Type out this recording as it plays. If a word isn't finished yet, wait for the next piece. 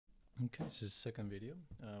Okay, this is the second video.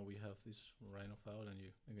 We have this Rhino file, and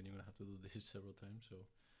you're gonna have to do this several times, so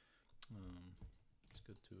it's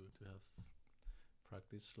good to have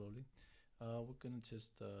practice slowly. We're gonna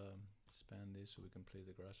just expand this so we can place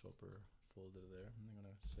the grasshopper folder there. I'm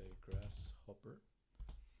gonna say grasshopper.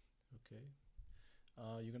 Okay.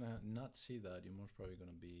 You're gonna not see that. You're most probably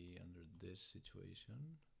gonna be under this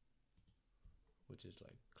situation, which is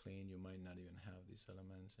like clean. You might not even have these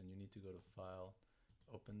elements, and you need to go to File,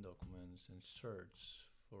 Open Documents, and search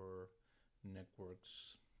for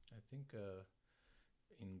networks. I think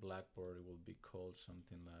in Blackboard it will be called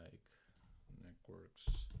something like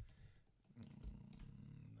networks. I don't know,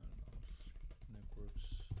 networks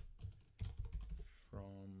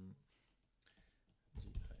from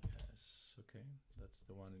GIS. Okay, that's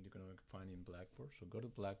the one that you're gonna find in Blackboard. So go to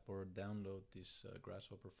Blackboard, download this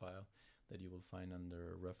grasshopper file that you will find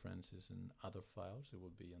under References and Other Files. It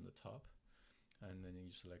will be on the top, and then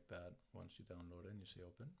you select that once you download it and you say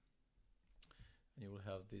open, and you will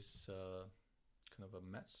have this kind of a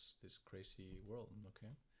mess, this crazy world.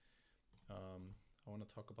 Okay, I want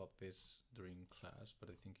to talk about this during class, but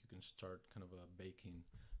I think you can start kind of baking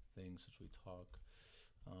things as we talk.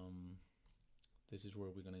 This is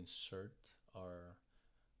where we're going to insert our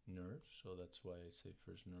nerves, so that's why I say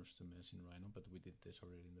first nerves to mesh in Rhino, but we did this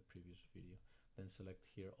already in the previous video. Then select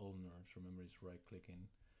here all nerves. Remember, it's right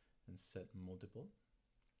clicking and set multiple.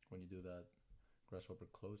 When you do that,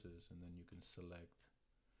 Grasshopper closes, and then you can select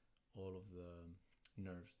all of the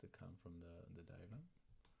nerves that come from the diagram.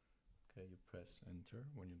 Okay, you press enter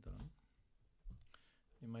when you're done.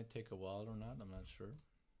 It might take a while or not, I'm not sure,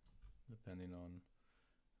 depending on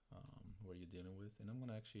what you're dealing with. And I'm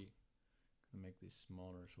gonna actually make this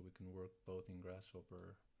smaller so we can work both in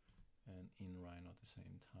Grasshopper and in Rhino at the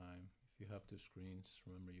same time. If you have two screens,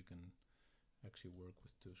 remember you can actually work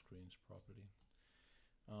with two screens properly.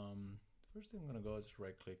 First thing I'm gonna go is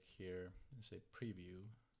right click here and say preview.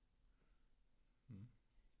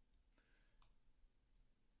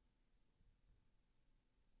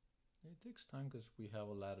 It takes time because we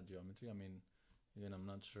have a lot of geometry. I mean, again, I'm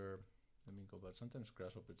not sure. Let me go back. Sometimes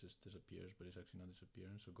Grasshopper just disappears, but it's actually not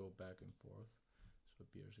disappearing. So go back and forth, so it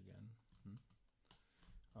appears again.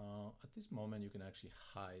 At this moment, you can actually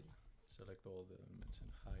hide, select all the elements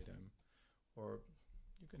and hide them, or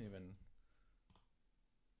you can even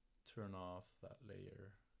turn off that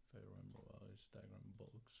layer. If I remember well, it's diagram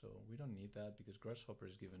bulk. So we don't need that because Grasshopper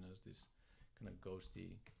is giving us this kind of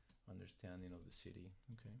ghosty understanding of the city.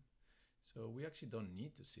 Okay. So we actually don't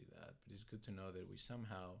need to see that, but it's good to know that we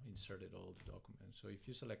somehow inserted all the documents. So if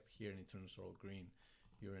you select here and it turns all green,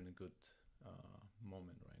 you're in a good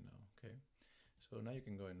moment right now, okay? So now you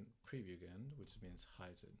can go in preview again, which means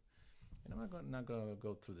hides it. And I'm not gonna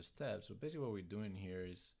go through the steps. So basically what we're doing here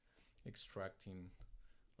is extracting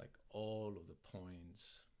like all of the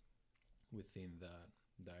points within that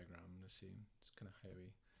diagram. Let's see, it's kind of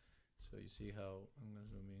heavy. So you see how, I'm gonna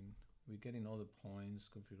zoom in. We're getting all the points,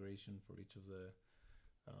 configuration for each of the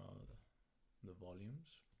volumes.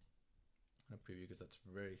 I'm gonna preview because that's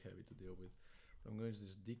very heavy to deal with. What I'm going to do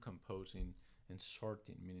is decomposing and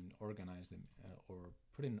sorting, meaning organize them or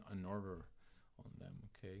putting an order on them.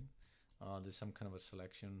 Okay, there's some kind of a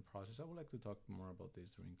selection process. I would like to talk more about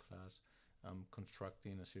this during class.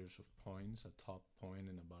 Constructing a series of points, a top point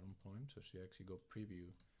and a bottom point. So if you actually go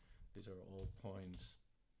preview, these are all points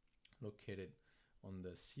located on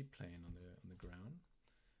the C plane on the ground,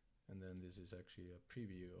 and then this is actually a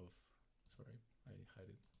preview of, sorry, I hide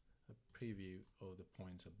it, a preview of the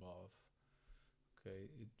points above. Okay,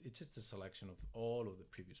 it's just a selection of all of the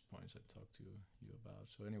previous points I talked to you about.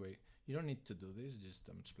 So anyway, you don't need to do this, just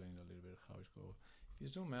I'm explaining a little bit how it goes. If you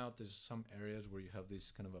zoom out, there's some areas where you have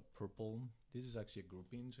this kind of a purple. This is actually a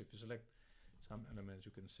grouping. So if you select some elements,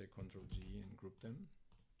 you can say Ctrl G and group them.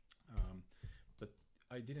 But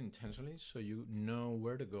I did intentionally, so you know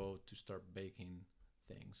where to go to start baking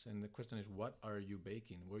things. And the question is, what are you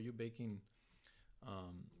baking? Were you baking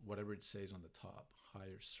whatever it says on the top,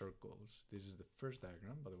 higher circles? This is the first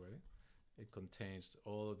diagram, by the way. It contains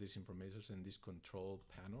all of this information in this control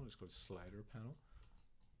panel. It's called slider panel.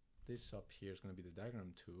 This up here is going to be the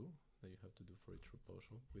diagram 2 that you have to do for each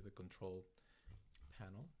proposal with a control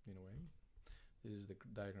panel in a way. This is the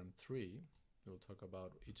diagram 3. We'll talk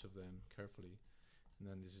about each of them carefully. And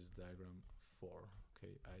then this is diagram 4,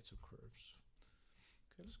 okay, isocurves.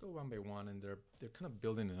 Okay, let's go one by one, and they're kind of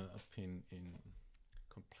building up in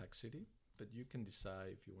complexity, but you can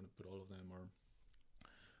decide if you want to put all of them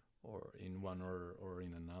or in one order or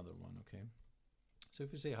in another one, okay? So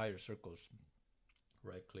if you say higher circles,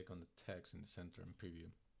 right click on the text in the center and preview.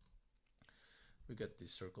 We get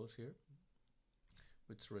these circles here.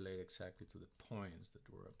 which relate exactly to the points that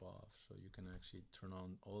were above. So you can actually turn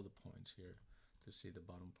on all the points here to see the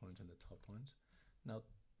bottom points and the top points. Now,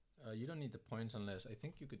 you don't need the points unless, I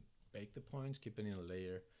think you could bake the points, keep it in a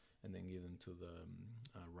layer, and then give them to the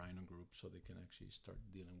Rhino group so they can actually start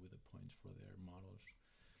dealing with the points for their models.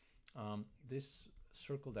 This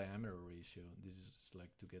circle diameter ratio, this is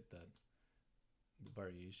like to get that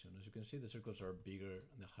variation. As you can see, the circles are bigger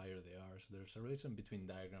the higher they are. So there's a relation between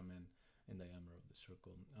diagram and diameter of the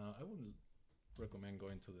circle. I wouldn't recommend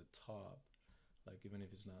going to the top, like even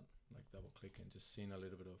if it's not like double clicking, just seeing a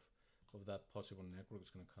little bit of that possible network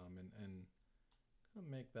is going to come and kind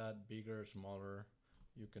of make that bigger, smaller.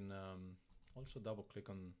 You can also double click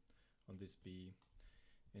on this B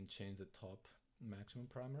and change the top maximum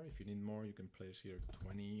parameter. If you need more, you can place here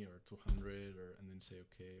 20 or 200 and then say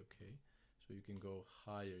okay, okay. So you can go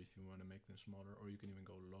higher if you want to make them smaller, or you can even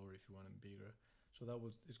go lower if you want them bigger. So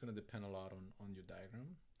it's going to depend a lot on your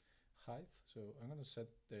diagram height. So I'm going to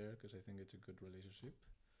set there because I think it's a good relationship.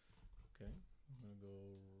 Okay, I'm going to go,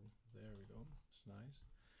 there we go, it's nice.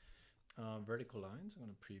 Vertical lines, I'm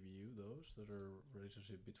going to preview those. Those are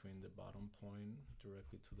relationship between the bottom point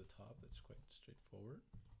directly to the top. That's quite straightforward.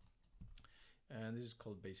 And this is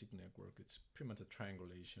called basic network. It's pretty much a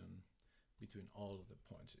triangulation between all of the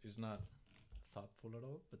points. It's not thoughtful at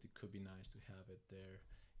all, but it could be nice to have it there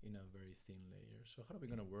in a very thin layer. So how are we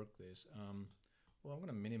going to work this? Well, I'm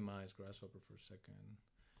going to minimize Grasshopper for a second,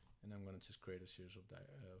 and I'm going to just create a series of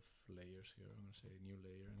layers here. I'm going to say new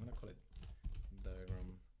layer. I'm going to call it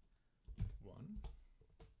diagram 1. I'm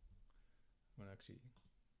going to actually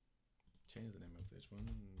change the name of this one,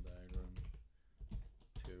 diagram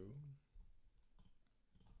 2,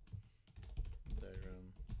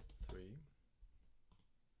 diagram 3,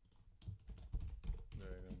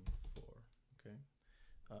 diagram 4. Okay.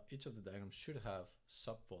 Each of the diagrams should have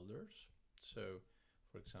subfolders. So,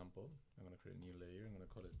 for example, I'm going to create a new layer. I'm going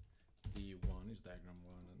to call it D1 is diagram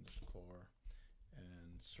 1 underscore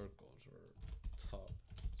and circles or top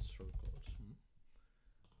circles.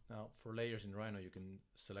 Now, for layers in Rhino, you can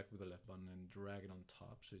select with the left button and drag it on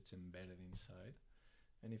top so it's embedded inside.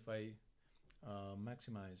 And if I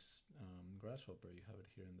maximize Grasshopper, you have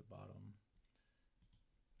it here in the bottom.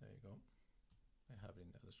 There you go. I have it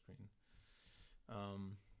in the other screen.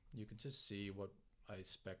 You can just see what I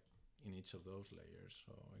expect in each of those layers.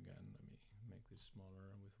 So again, let me make this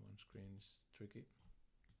smaller with one screen. It's tricky.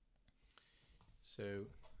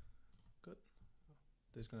 So good.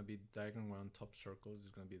 There's going to be diagram 1 top circles.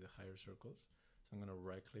 There's going to be the higher circles. So I'm going to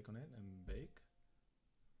right click on it and bake.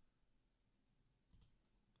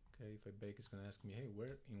 Okay, if I bake, it's going to ask me, hey,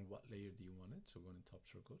 in what layer do you want it? So go in top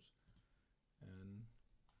circles and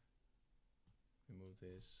remove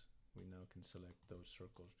this. We now can select those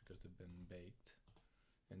circles because they've been baked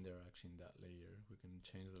and they're actually in that layer. We can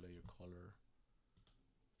change the layer color.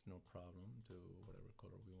 It's no problem to whatever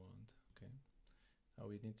color we want. Okay. Now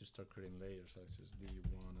we need to start creating layers. So let's just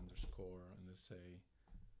D1 underscore and let's say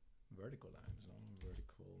vertical lines. No?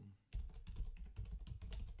 Vertical.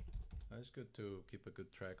 Now it's good to keep a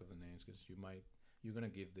good track of the names because you're gonna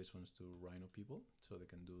give these ones to Rhino people so they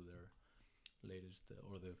can do their latest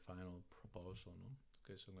or their final proposal. No?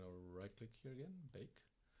 Okay, so I'm gonna right click here again, bake,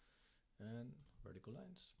 and vertical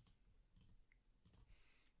lines.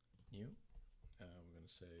 New. We're gonna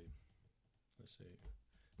say, let's say,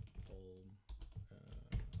 all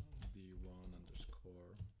D1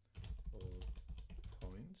 underscore all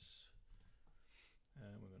points,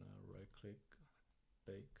 and we're gonna right click,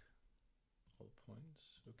 bake, all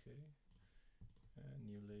points. Okay, and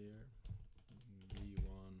new layer,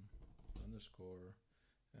 D1 underscore,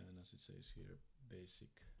 and as it says here, basic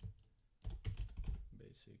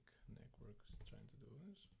network. Is trying to do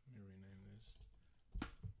this. Let me rename this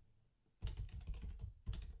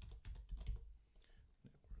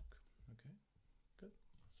network. Okay, good.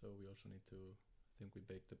 So we also need to, I think we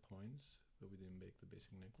baked the points, but we didn't bake the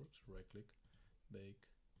basic network. So right click,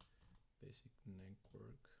 bake, basic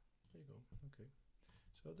network. There you go. Okay.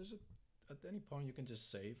 So there's at any point you can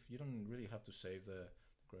just save. You don't really have to save the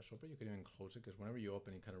Grasshopper. You can even close it because whenever you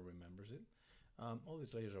open it kind of remembers it. All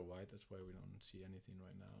these layers are white, that's why we don't see anything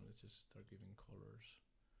right now. Let's just start giving colors.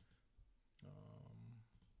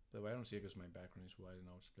 But I don't see it because my background is white, and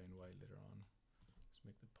I'll explain why later on. Let's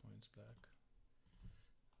make the points black.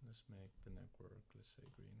 Let's make the network, let's say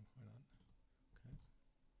green, why not? Okay.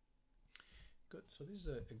 Good, so this is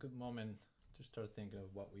a good moment to start thinking of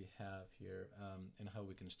what we have here and how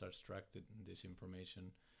we can start extracting this information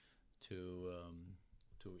to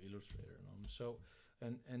Illustrator. So,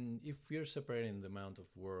 and if you're separating the amount of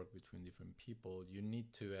work between different people, you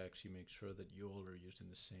need to actually make sure that you all are using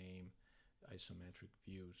the same isometric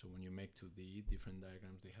view. So when you make 2D, different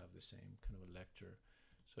diagrams, they have the same kind of a lecture.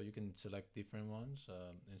 So you can select different ones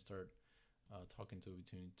and start talking to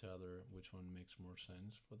between each other, which one makes more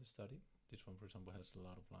sense for the study. This one, for example, has a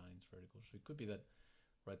lot of lines, vertical. So it could be that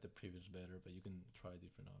write the previous better, but you can try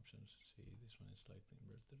different options. See, this one is like the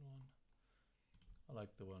inverted one. I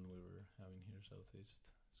like the one we were having here, southeast.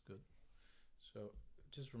 It's good. So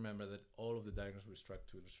just remember that all of the diagrams we struck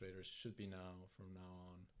to Illustrator should be now, from now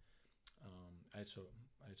on,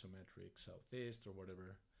 isometric southeast or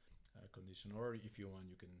whatever condition. Or if you want,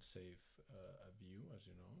 you can save a view, as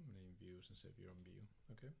you know, name views and save your own view.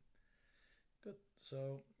 Okay, good.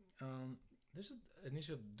 So there's an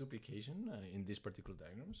issue of duplication in this particular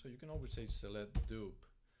diagram. So you can always say select dupe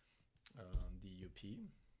DUP,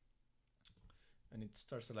 and it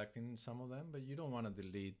starts selecting some of them, but you don't want to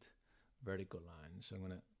delete vertical lines. So I'm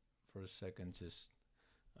gonna, for a second, just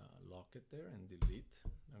lock it there and delete.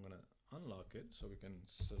 I'm gonna unlock it so we can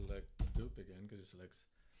select dupe again, because it selects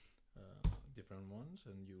different ones,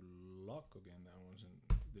 and you lock again that ones and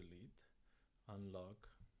delete, unlock,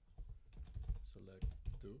 select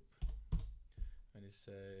dupe, and it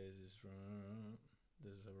says it's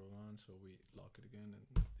there's 01, so we lock it again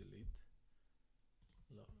and delete,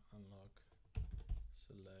 unlock,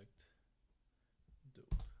 select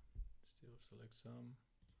dupe, still select some,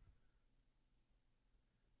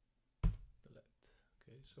 delete.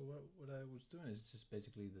 Okay, so what I was doing is just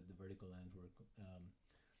basically that the vertical lines were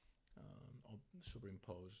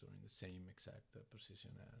superimposed or in the same exact position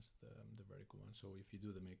as the vertical one. So if you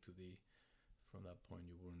do the make to the, from that point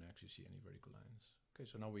you wouldn't actually see any vertical lines. Okay,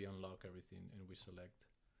 so now we unlock everything and we select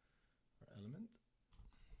our element,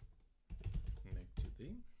 make to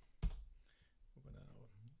the. We're gonna,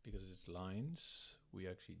 because it's lines, we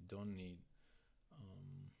actually don't need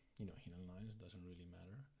hidden lines, doesn't really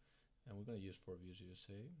matter. And we're gonna use for views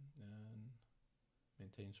USA and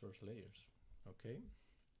maintain source layers. Okay,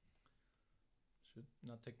 should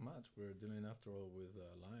not take much. We're dealing after all with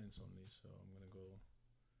lines only, so I'm gonna go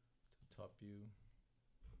to top view,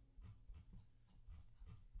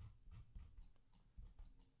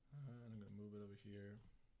 and I'm gonna move it over here.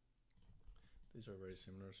 These are very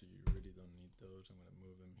similar, so you really don't need those. I'm gonna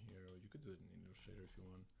move them here, or you could do it in Illustrator if you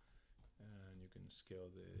want, and you can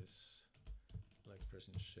scale this like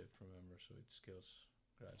pressing shift, remember, so it scales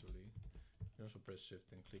gradually. You can also press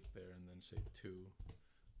shift and click there and then say 2,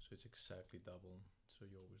 so it's exactly double, so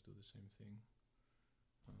you always do the same thing,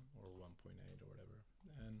 or 1.8 or whatever.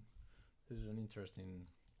 And this is an interesting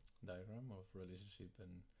diagram of relationship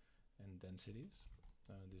and densities.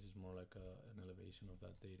 This is more like an elevation of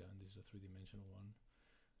that data, and this is a 3-dimensional one.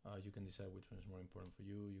 You can decide which one is more important for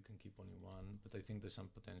you. You can keep only one, but I think there's some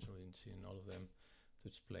potential in seeing all of them to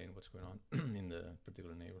explain what's going on in the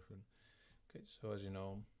particular neighborhood. Okay, so as you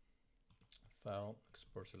know, file,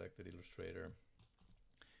 export selected, Illustrator,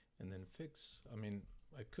 and then fix. I mean,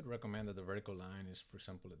 I could recommend that the vertical line is, for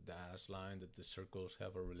example, a dash line, that the circles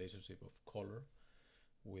have a relationship of color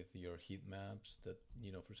with your heat maps. That,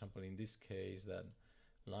 for example, in this case, that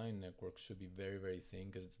line network should be very, very thin,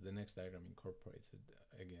 because the next diagram incorporates it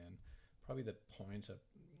again. Probably the points,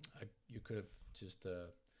 you could have just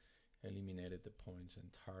eliminated the points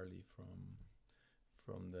entirely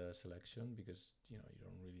from the selection, because you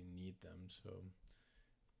don't really need them. So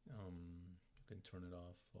you can turn it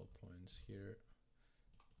off, all points here.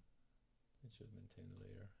 It should maintain the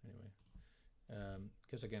layer anyway,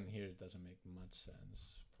 because again here it doesn't make much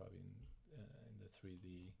sense. Probably in the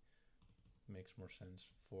 3D makes more sense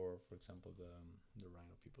for example, the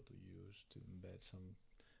Rhino people to use to embed some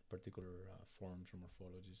particular forms or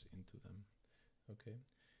morphologies into them. Okay,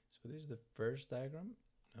 so this is the first diagram.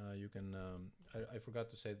 You can I forgot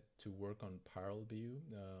to say to work on parallel view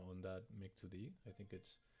on that make 2D. I think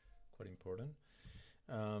it's quite important.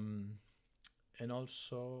 And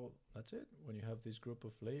also, that's it. When you have this group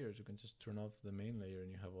of layers, you can just turn off the main layer and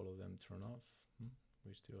you have all of them turn off.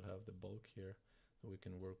 We still have the bulk here that we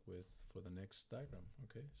can work with for the next diagram.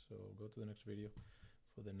 Okay, so go to the next video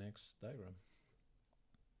for the next diagram.